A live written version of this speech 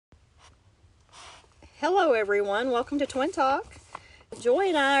Hello everyone, welcome to Twin Talk. Joy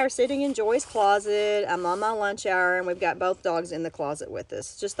and I are sitting in Joy's closet. I'm on my lunch hour and we've got both dogs in the closet with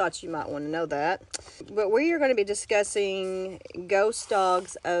us. Just thought you might want to know that. But we are going to be discussing Ghost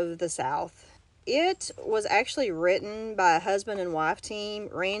Dogs of the South. It was actually written by a husband and wife team,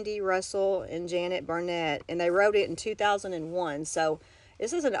 Randy Russell and Janet Barnett, and they wrote it in 2001. So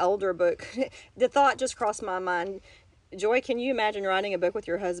this is an older book. The thought just crossed my mind. Joy, can you imagine writing a book with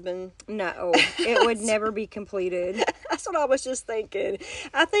your husband? No, it would never be completed. That's what I was just thinking.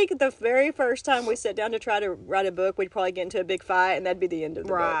 I think the very first time we sat down to try to write a book, we'd probably get into a big fight, and that'd be the end of the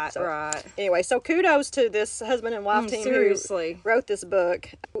book. Right. Anyway, so kudos to this husband and wife team seriously. who wrote this book.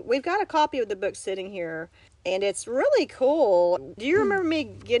 We've got a copy of the book sitting here, and it's really cool. Do you remember me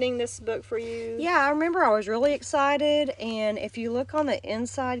getting this book for you? Yeah, I remember I was really excited, and if you look on the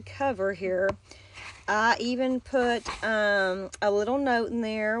inside cover here, I even put a little note in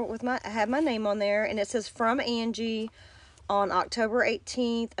there with I have my name on there, and it says from Angie on October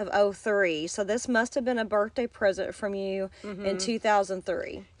 18th of 2003. So this must have been a birthday present from you in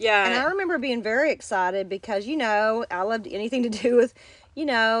 2003. Yeah. And I remember being very excited because, I loved anything to do with,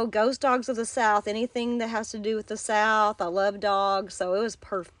 Ghost Dogs of the South, anything that has to do with the South. I love dogs, so it was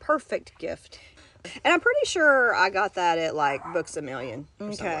perfect gift. And I'm pretty sure I got that at like Books A Million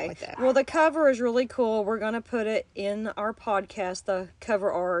or something like that. Well, the cover is really cool. We're going to put it in our podcast, the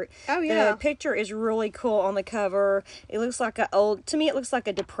cover art. Oh, yeah. The picture is really cool on the cover. It looks like to me, it looks like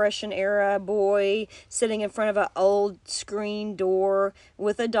a Depression era boy sitting in front of an old screen door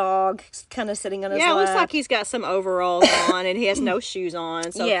with a dog kind of sitting on his lap. Yeah, it looks like he's got some overalls on and he has no shoes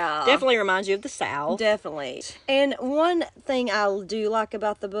on. So yeah. Definitely reminds you of the South. Definitely. And one thing I do like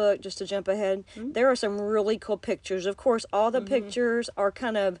about the book, just to jump ahead, there are some really cool pictures. Of course, all the pictures are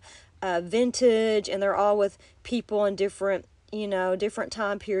kind of vintage, and they're all with people in different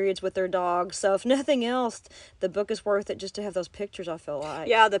time periods with their dogs. So if nothing else, the book is worth it just to have those pictures, I feel like.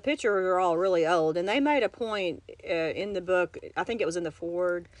 Yeah, the pictures are all really old, and they made a point in the book, I think it was in the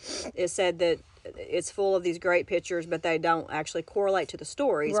foreword, it said that it's full of these great pictures, but they don't actually correlate to the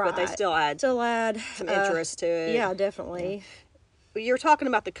stories, but they still add some interest to it. Yeah, definitely. Yeah. You're talking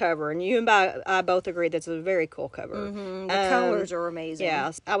about the cover, and you and I both agree that's a very cool cover. The colors are amazing.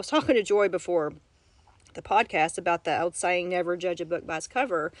 Yeah. I was talking to Joy before the podcast about the old saying, never judge a book by its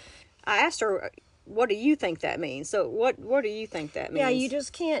cover. I asked her, what do you think that means? So what do you think that means? Yeah, you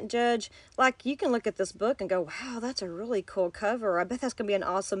just can't judge. Like, you can look at this book and go, wow, that's a really cool cover. I bet that's going to be an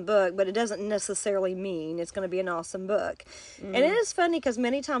awesome book, but it doesn't necessarily mean it's going to be an awesome book. And it is funny because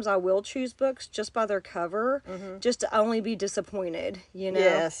many times I will choose books just by their cover, just to only be disappointed,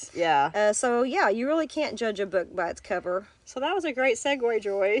 Yes, yeah. So, yeah, you really can't judge a book by its cover. So that was a great segue,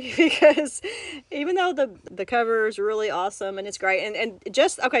 Joy, because even though the cover is really awesome and it's great, and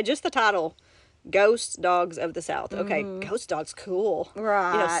just the title, Ghost Dogs of the South. Okay, Ghost Dogs, cool.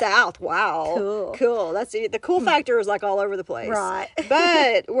 Right. South, wow. Cool. That's it. The cool factor is like all over the place. Right.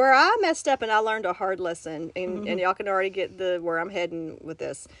 But where I messed up and I learned a hard lesson, and y'all can already get where I'm heading with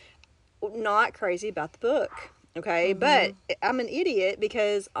this, not crazy about the book, okay? But I'm an idiot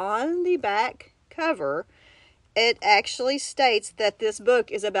because on the back cover, it actually states that this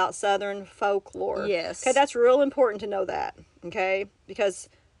book is about Southern folklore. Yes. Okay, that's real important to know that, okay? Because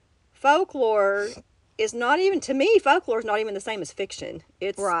folklore is not even, to me, folklore is not even the same as fiction.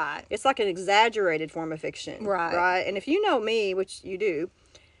 It's right. It's like an exaggerated form of fiction. Right. And if you know me, which you do,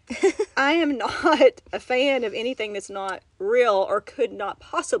 I am not a fan of anything that's not real or could not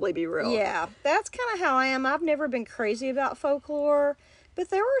possibly be real. Yeah, that's kind of how I am. I've never been crazy about folklore, but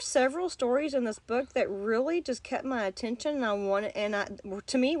there were several stories in this book that really just kept my attention, and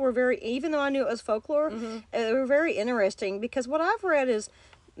to me, were very, even though I knew it was folklore, they were very interesting, because what I've read is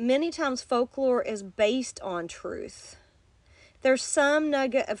many times folklore is based on truth. There's some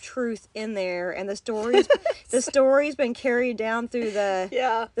nugget of truth in there, and the story's been carried down through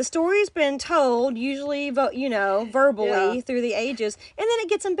the story's been told, usually verbally through the ages, and then it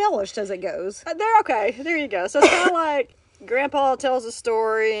gets embellished as it goes. There you go. So it's kind of like Grandpa tells a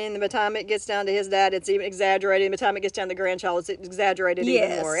story, and by the time it gets down to his dad, it's even exaggerated. And by the time it gets down to grandchild, it's exaggerated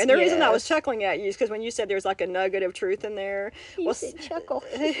even more. And the reason I was chuckling at you is because when you said there's like a nugget of truth in there. You said chuckle.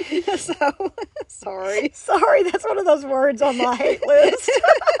 So, sorry. That's one of those words on my hate list.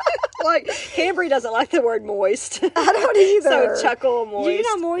 Like, Cambry doesn't like the word moist. I don't either. So, chuckle, moist. You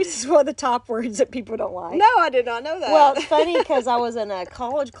know, moist is one of the top words that people don't like. No, I did not know that. Well, it's funny because I was in a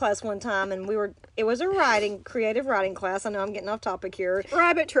college class one time, and it was a creative writing class. I know I'm getting off topic here.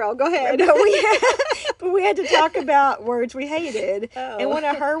 Rabbit trail, go ahead. But we had to talk about words we hated. Oh. And one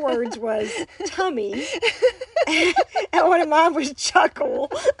of her words was tummy. And one of mine was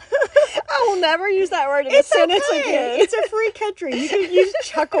chuckle. I will never use that word in a sentence again. It's a free country. You can use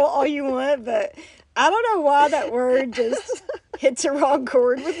chuckle all you want, but I don't know why that word just hits a wrong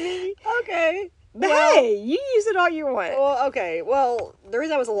chord with me. Okay. But hey, you use it all you want. Well, okay. Well, the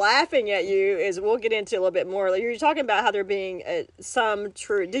reason I was laughing at you is we'll get into a little bit more. You're talking about how there being some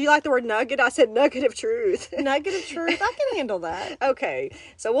truth. Do you like the word nugget? I said nugget of truth. Nugget of truth. I can handle that. Okay.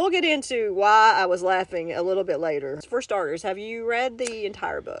 So we'll get into why I was laughing a little bit later. For starters, have you read the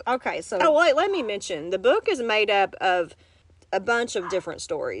entire book? Okay, so... Oh, wait, let me mention. The book is made up of a bunch of different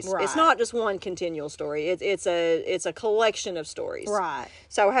stories. Right. It's not just one continual story. It's a collection of stories. Right.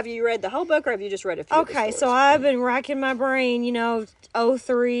 So have you read the whole book or have you just read a few of the Okay, stories? so I've been racking my brain,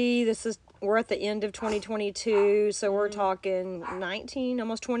 03, we're at the end of 2022, so we're talking 19,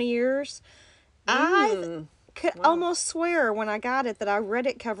 almost 20 years. I could almost swear when I got it that I read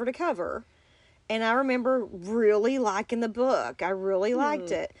it cover to cover. And I remember really liking the book. I really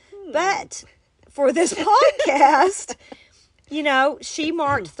liked it. But for this podcast... she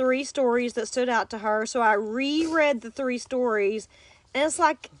marked 3 stories that stood out to her, so I reread the 3 stories, and it's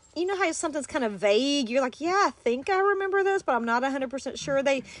like, how something's kind of vague? You're like, yeah, I think I remember this, but I'm not 100% sure.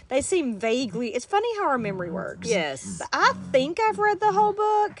 They seem vaguely... It's funny how our memory works. Yes. But I think I've read the whole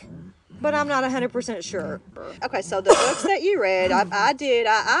book, but I'm not 100% sure. Okay, so the books that you read,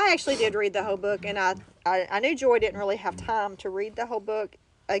 I actually did read the whole book, and I knew Joy didn't really have time to read the whole book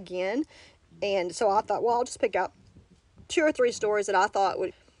again, and so I thought, well, I'll just pick out 2 or 3 stories that I thought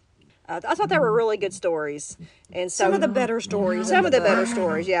would... I thought they were really good stories, and so Some of the better stories. some of the better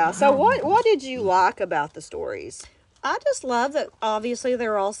stories, yeah. So what did you like about the stories? I just love that obviously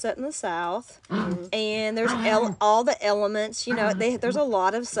they're all set in the South, and there's all the elements, there's a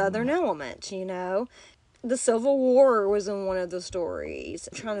lot of Southern elements, The Civil War was in one of the stories.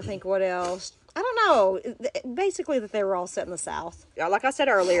 I'm trying to think what else. I don't know. Basically that they were all set in the South. Like I said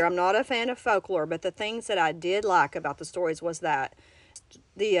earlier, I'm not a fan of folklore, but the things that I did like about the stories was that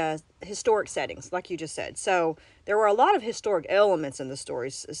the historic settings, like you just said. So there were a lot of historic elements in the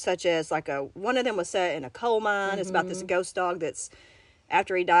stories, such as one of them was set in a coal mine. It's about this ghost dog that's,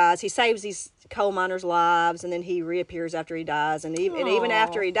 after he dies, he saves these coal miners' lives, and then he reappears after he dies. And even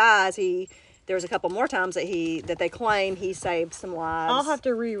after he dies, there's a couple more times that they claim he saved some lives. I'll have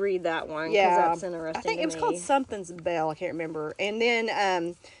to reread that one because that's interesting. I think it was called Something's Bell. I can't remember. And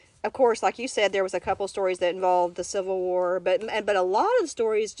then, of course, like you said, there was a couple stories that involved the Civil War, but a lot of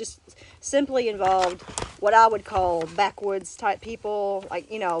stories just simply involved what I would call backwoods type people,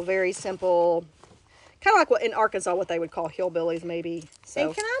 very simple. Kind of like what in Arkansas, what they would call hillbillies, maybe. So,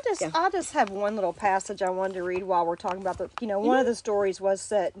 and can I just have one little passage I wanted to read while we're talking about one of the stories was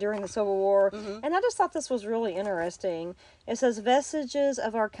set during the Civil War, and I just thought this was really interesting. It says, vestiges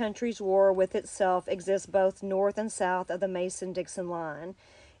of our country's war with itself exist both north and south of the Mason-Dixon line.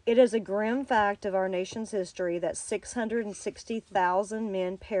 It is a grim fact of our nation's history that 660,000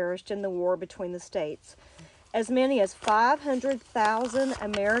 men perished in the war between the states. As many as 500,000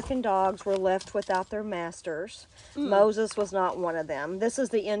 American dogs were left without their masters. Moses was not one of them. This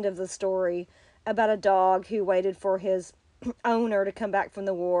is the end of the story about a dog who waited for his owner to come back from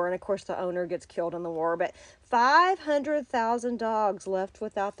the war, and of course the owner gets killed in the war. But 500,000 dogs left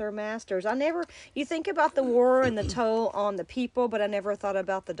without their masters. You think about the war and the toll on the people, but I never thought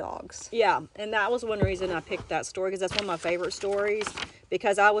about the dogs. Yeah, and that was one reason I picked that story, because that's one of my favorite stories,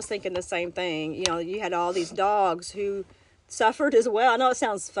 because I was thinking the same thing. You had all these dogs who suffered as well. I know it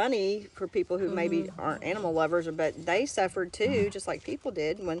sounds funny for people who maybe aren't animal lovers, but they suffered too, just like people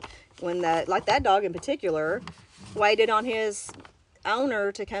did when that dog in particular waited on his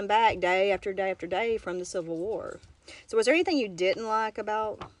owner to come back day after day after day from the Civil War. So was there anything you didn't like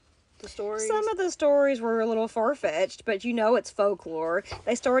about the stories? Some of the stories were a little far-fetched, but it's folklore.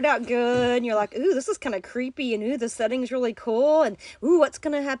 They started out good, and you're like, ooh, this is kind of creepy, and ooh, the setting's really cool, and ooh, what's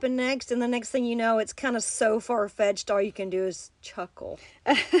going to happen next? And the next thing you know, it's kind of so far-fetched, all you can do is chuckle.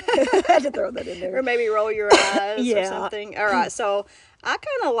 I had to throw that in there. Or maybe roll your eyes or something. All right, so I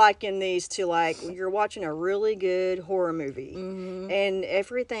kind of liken these to you're watching a really good horror movie, and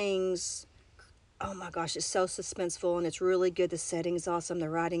everything's, oh my gosh, it's so suspenseful, and it's really good. The setting's awesome, the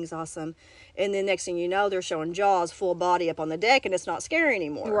writing's awesome, and then next thing you know, they're showing Jaws full body up on the deck, and it's not scary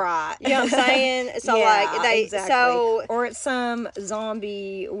anymore. Right. You know what I'm saying? So exactly. Or it's some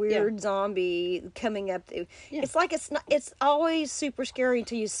weird zombie coming up. It's like it's always super scary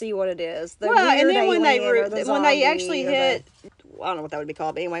until you see what it is. The and then when they actually hit, I don't know what that would be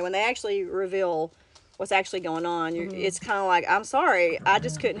called, but anyway, when they actually reveal what's actually going on, it's kind of like, I'm sorry, I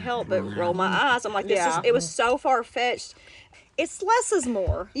just couldn't help but roll my eyes. I'm like, it was so far-fetched. it's less is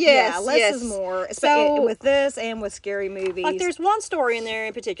more. Yes, yeah, less yes. is more. So- With this and with scary movies. Like there's one story in there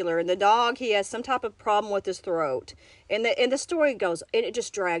in particular, and the dog, he has some type of problem with his throat, and the story goes, and it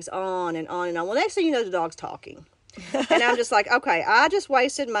just drags on and on and on. Well, next thing you know, the dog's talking, and I'm just like, okay, I just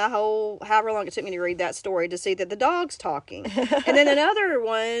wasted my whole however long it took me to read that story to see that the dog's talking. And then another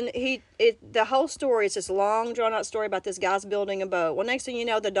one, the whole story is this long drawn out story about this guy's building a boat. Well, next thing you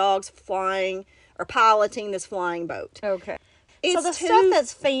know, the dog's flying or piloting this flying boat. Okay. It's so the too- stuff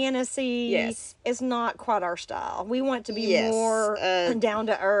that's fantasy Yes. is not quite our style. We want to be Yes, more down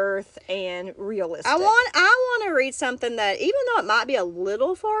to earth and realistic. I want to read something that, even though it might be a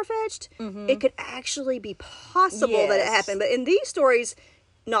little far-fetched, it could actually be possible that it Yes. happened. But in these stories,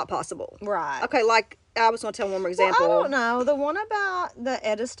 not possible. Right. Okay, like, I was going to tell one more Well, example. I don't know. The one about the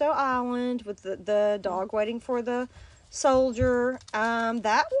Edisto Island with the dog waiting for the soldier,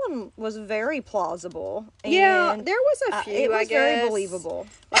 that one was very plausible. Yeah, And, there was a few, it was I guess. very believable.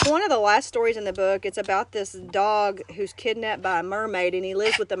 Like one of the last stories in the book, it's about this dog who's kidnapped by a mermaid, and he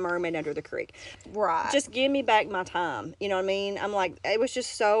lives with the mermaid under the creek. Right. Just give me back my time. You know what I mean? I'm like, it was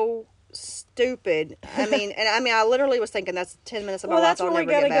just so stupid. I mean, I literally was thinking that's 10 minutes of my well, life that's I'll where we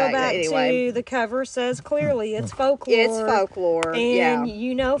never got to get go back Anyway, to the cover says clearly it's folklore. it's folklore. And yeah.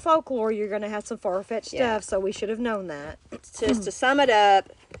 you know folklore, you're going to have some far-fetched Yeah. stuff, so we should have known that. Just to sum it up,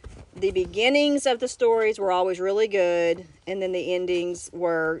 the beginnings of the stories were always really good, and then the endings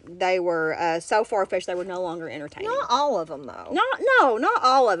were so far-fetched they were no longer entertaining. Not all of them, though. Not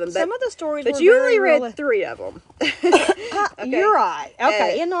all of them. But, Some of the stories but were you very only read real- 3 of them. You're right.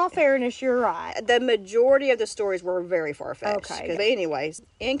 Okay, Uh, in all fairness, you're right. The majority of the stories were very far-fetched. Okay. But anyways,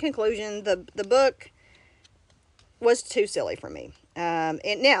 in conclusion, the book was too silly for me. And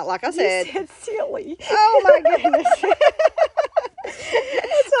now, like I said, You said silly. oh my goodness.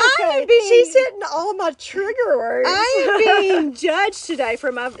 It's okay. I'm being- She's hitting all my trigger words. I am being judged today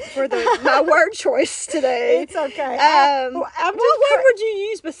for my word choice today. It's okay. I'm I'm what just word would you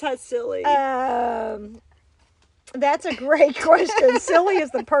use besides silly? That's a great question. Silly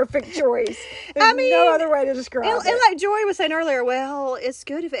is the perfect choice. There's no other way to describe and it. like Joy was saying earlier, well, it's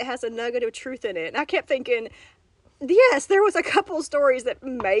good if it has a nugget of truth in it. And I kept thinking, yes, there was a couple stories that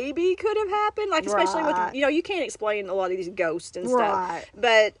maybe could have happened, like especially Right. with, you can't explain a lot of these ghosts and stuff. Right.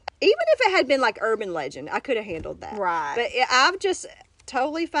 But even if it had been like urban legend, I could have handled that. Right. But I've just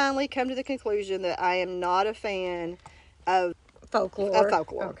totally finally come to the conclusion that I am not a fan of Folklore.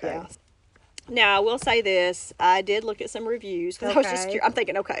 Okay. Yeah. Now, I will say this. I did look at some reviews because I was just Okay. curious. I'm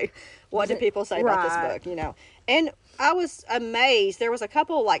thinking, okay, what do people say about Right. this book, And I was amazed. There was a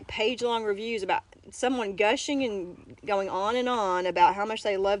couple, like, page-long reviews about someone gushing and going on and on about how much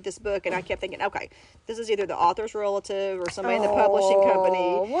they loved this book, and I kept thinking, okay, this is either the author's relative or somebody in the publishing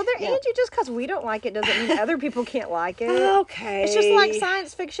company. Well, Yeah. Angie, just because we don't like it doesn't mean other people can't like it. Okay. It's just like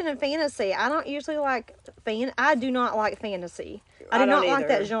science fiction and fantasy. I don't usually like I do not like fantasy. I do don't not like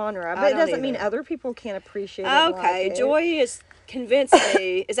that either. genre. I But it don't doesn't mean either. other people can't appreciate it. and Okay, like it. Joy has convinced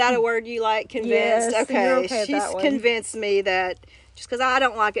me. Is that a word you like? Convinced? Yes, okay. you're okay with She's that one. convinced me that just because I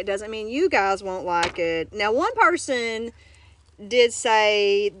don't like it doesn't mean you guys won't like it. Now, one person did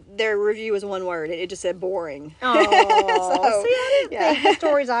say their review was one word. It just said boring. Oh, So, see, I didn't yeah. think the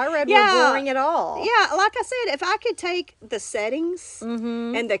stories I read Yeah. were boring at all. Yeah, like I said, if I could take the settings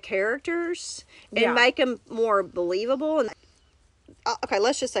and the characters and Yeah. make them more believable, and okay,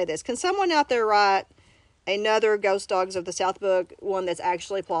 let's just say this: can someone out there write another Ghost Dogs of the South book, one that's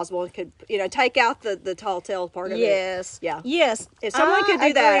actually plausible and could take out the tall tale part of it? Yes. Yeah. Yes. If someone could do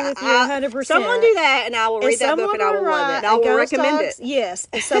agree that, with you 100%. someone do that, and I will read that book and I will love it. And I will recommend it. Yes.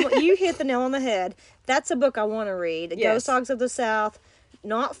 If someone, you hit the nail on the head. That's a book I want to read. Yes. Ghost Dogs of the South.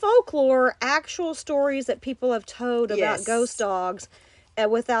 Not folklore, actual stories that people have told about Yes. ghost dogs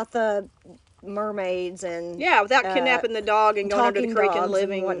without the mermaids and Yeah, without kidnapping the dog and going under the talking creek dogs and and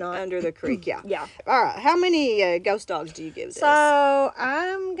living whatnot. under the creek. Yeah. Yeah. All right. How many Ghost Dogs do you give this? So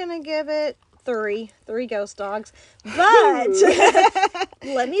I'm gonna give it three ghost dogs. But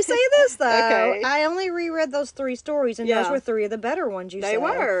let me say this though. Okay. I only reread those 3 stories and those Yeah. were 3 of the better ones you They said.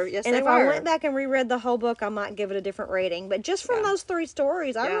 were. Yes, and they if were. I went back and reread the whole book, I might give it a different rating. But just from Yeah. those 3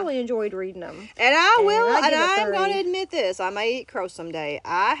 stories, I Yeah. really enjoyed reading them. And I will, I and give it I'm 3. going to admit this. I may eat crow someday.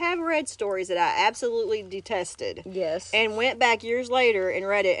 I have read stories that I absolutely detested. Yes. And went back years later and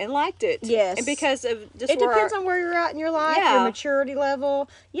read it and liked it. Yes. And because of just It depends on where you're at in your life, Yeah. your maturity level.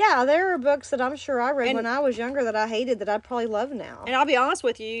 Yeah, there are books that I'm sure I read And- when I was younger that I hated that I'd probably love now. And I'll be honest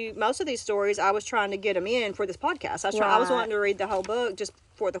with you, most of these stories I was trying to get them in for this podcast. I was Right. wanting to read the whole book just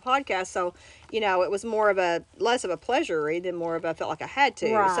before the podcast, so it was more of a less of a pleasure read than more of a felt like I had to.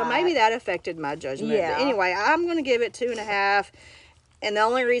 So maybe Right. that affected my judgment. Yeah. But anyway, I'm going to give it 2.5. And the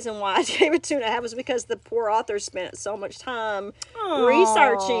only reason why I gave it 2.5 was because the poor author spent so much time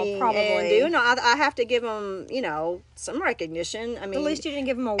researching probably. and doing. I have to give them, some recognition. I mean, At least you didn't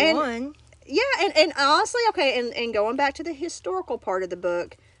give him a and- 1. yeah, and honestly, okay, and going back to the historical part of the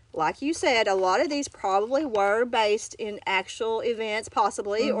book, like you said, a lot of these probably were based in actual events,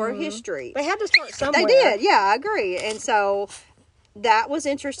 possibly, or history. They had to start somewhere. They did, yeah, I agree. And so that was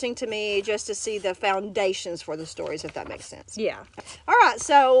interesting to me just to see the foundations for the stories, if that makes sense. Yeah. All right,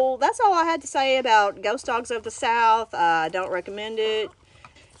 so that's all I had to say about Ghost Dogs of the South. I don't recommend it.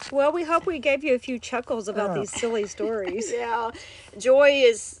 Well, we hope we gave you a few chuckles about these silly stories. Yeah, Joy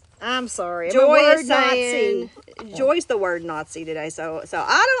is... I'm sorry. I'm a Joy word is saying... Nazi. Joy's the word Nazi today, so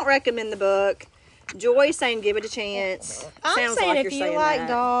I don't recommend the book. Joy's saying give it a chance. I'm Sounds saying like if you're you saying like that.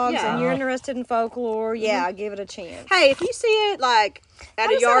 dogs Yeah. and you're interested in folklore, yeah, give it a chance. Hey, if you see it like at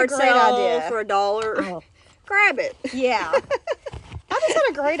a just had a yard great sale idea. for $1, grab it. Yeah. I just had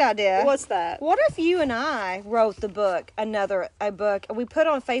a great idea. What's that? What if you and I wrote the book, a book, and we put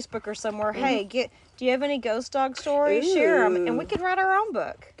on Facebook or somewhere, hey, do you have any ghost dog stories? Share them, and we could write our own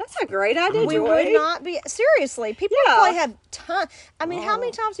book. That's a great idea, We Joy. would not be, seriously, people Yeah. probably have ton. I mean, how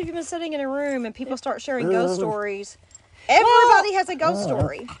many times have you been sitting in a room and people start sharing ghost stories? Everybody has a ghost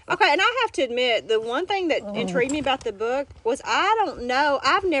story. Okay, and I have to admit, the one thing that intrigued me about the book was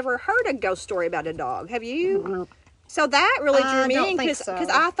I've never heard a ghost story about a dog. Have you? So that really drew I me don't in think because so.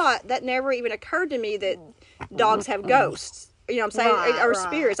 I thought that never even occurred to me that dogs have ghosts. You know what I'm saying? Right, or right.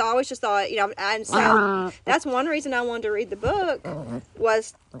 spirits. I always just thought, and so that's one reason I wanted to read the book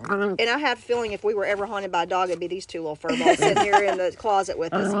was, and I have a feeling if we were ever haunted by a dog, it'd be these two little furballs sitting here in the closet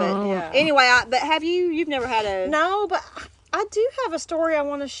with us. But Yeah. anyway, but have you've never had a... No, but I do have a story I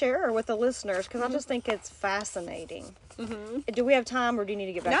want to share with the listeners because I just think it's fascinating. Do we have time, or do you need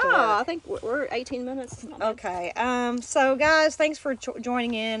to get back to No, work? I think we're 18 minutes. Okay. So guys, thanks for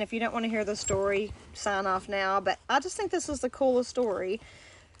joining in. If you don't want to hear the story, sign off now. But I just think this is the coolest story.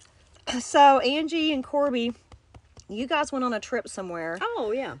 So Angie and Corby, you guys went on a trip somewhere,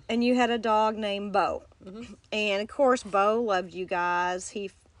 Oh, yeah. and you had a dog named Bo. And of course, Bo loved you guys.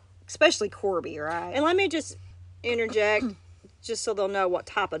 Especially Corby, right? And let me just interject, just so they'll know what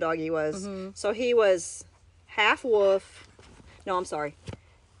type of dog he was. So he was half wolf. No, I'm sorry.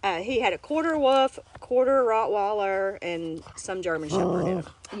 He had a quarter wolf, quarter Rottweiler, and some German Shepherd in him.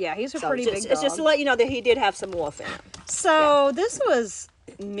 Yeah, he's a So pretty big dog. it's just to let you know that he did have some wolf in him. So this was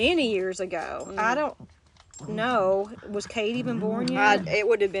many years ago. I don't know. Was Kate even born yet? It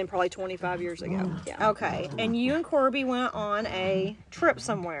would have been probably 25 years ago. Yeah. Okay, and you and Corby went on a trip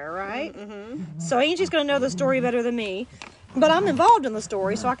somewhere, right? Mm-hmm. So Angie's going to know the story better than me, but I'm involved in the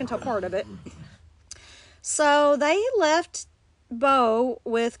story, so I can tell part of it. So they left Bo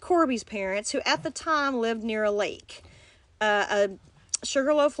with Corby's parents, who at the time lived near a lake, a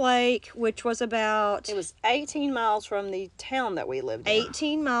Sugarloaf Lake, which was about It was 18 miles from the town that we lived in.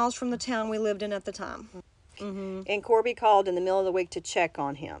 18 miles from the town we lived in at the time. And Corby called in the middle of the week to check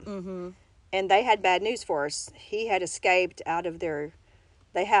on him. Mm-hmm. And they had bad news for us. He had escaped out of their...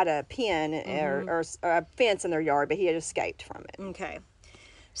 They had a pen or a fence in their yard, but he had escaped from it. Okay.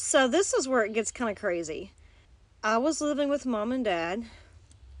 So this is where it gets kind of crazy. I was living with Mom and Dad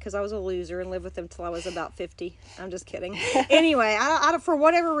because I was a loser and lived with them till I was about 50. I'm just kidding. Anyway, I, for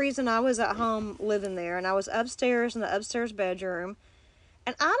whatever reason, I was at home living there, and I was upstairs in the upstairs bedroom.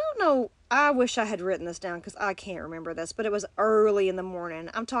 And I don't know, I wish I had written this down because I can't remember this, but it was early in the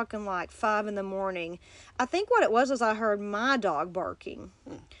morning. I'm talking like 5 in the morning. I think what it was is I heard my dog barking.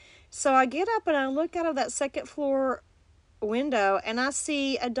 So I get up and I look out of that second floor window and I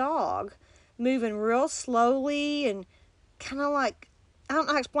see a dog moving real slowly and kind of like, I don't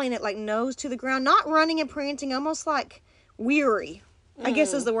know how to explain it, like nose to the ground, not running and prancing, almost like weary, I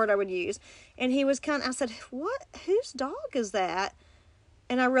guess is the word I would use. And he was kind of, I said, what, whose dog is that?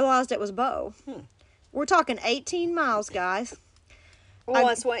 And I realized it was Bo. We're talking 18 miles, guys. Well,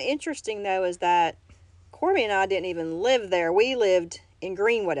 what's interesting, though, is that Corby and I didn't even live there. We lived in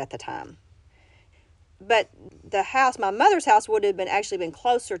Greenwood at the time. But the house, my mother's house, would have actually been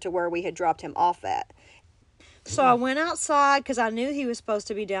closer to where we had dropped him off at. So I went outside because I knew he was supposed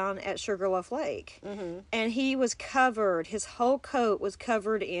to be down at Sugarloaf Lake. And he was covered, his whole coat was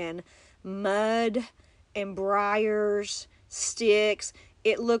covered in mud and briars, sticks.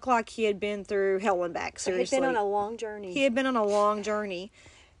 It looked like he had been through hell and back, seriously. He'd been on a long journey. He had been on a long journey.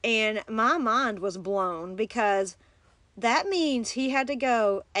 And my mind was blown because that means he had to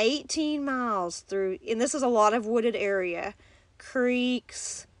go 18 miles through, and this is a lot of wooded area,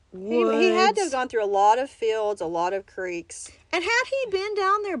 creeks, He woods. had to have gone through a lot of fields, a lot of creeks. And had he been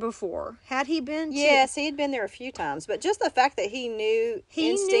down there before? Had he been to... Yes, he had been there a few times, but just the fact that he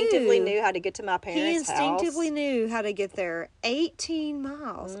instinctively knew how to get to my parents' He house. instinctively knew how to get there. 18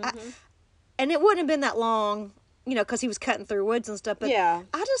 miles. Mm-hmm. And it wouldn't have been that long, you know, because he was cutting through woods and stuff. But Yeah.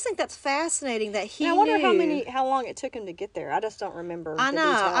 I just think that's fascinating that he And I wonder knew. how long it took him to get there. I just don't remember. I the know.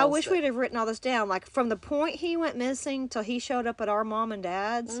 I details, wish but- we'd have written all this down. Like, from the point he went missing till he showed up at our mom and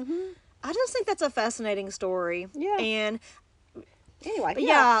dad's. Mm-hmm. I just think that's a fascinating story. Yeah. And Anyway, but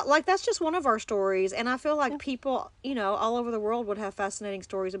yeah, like that's just one of our stories, and I feel like people, you know, all over the world would have fascinating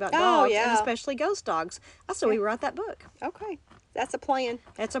stories about Oh, dogs, and yeah. especially ghost dogs. That's why we write that book. Okay, that's a plan.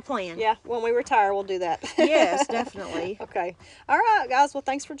 It's a plan. Yeah, when we retire, we'll do that. Yes, definitely. Okay. All right, guys. Well,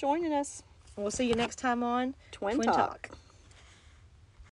 thanks for joining us. We'll see you next time on Twin Talk.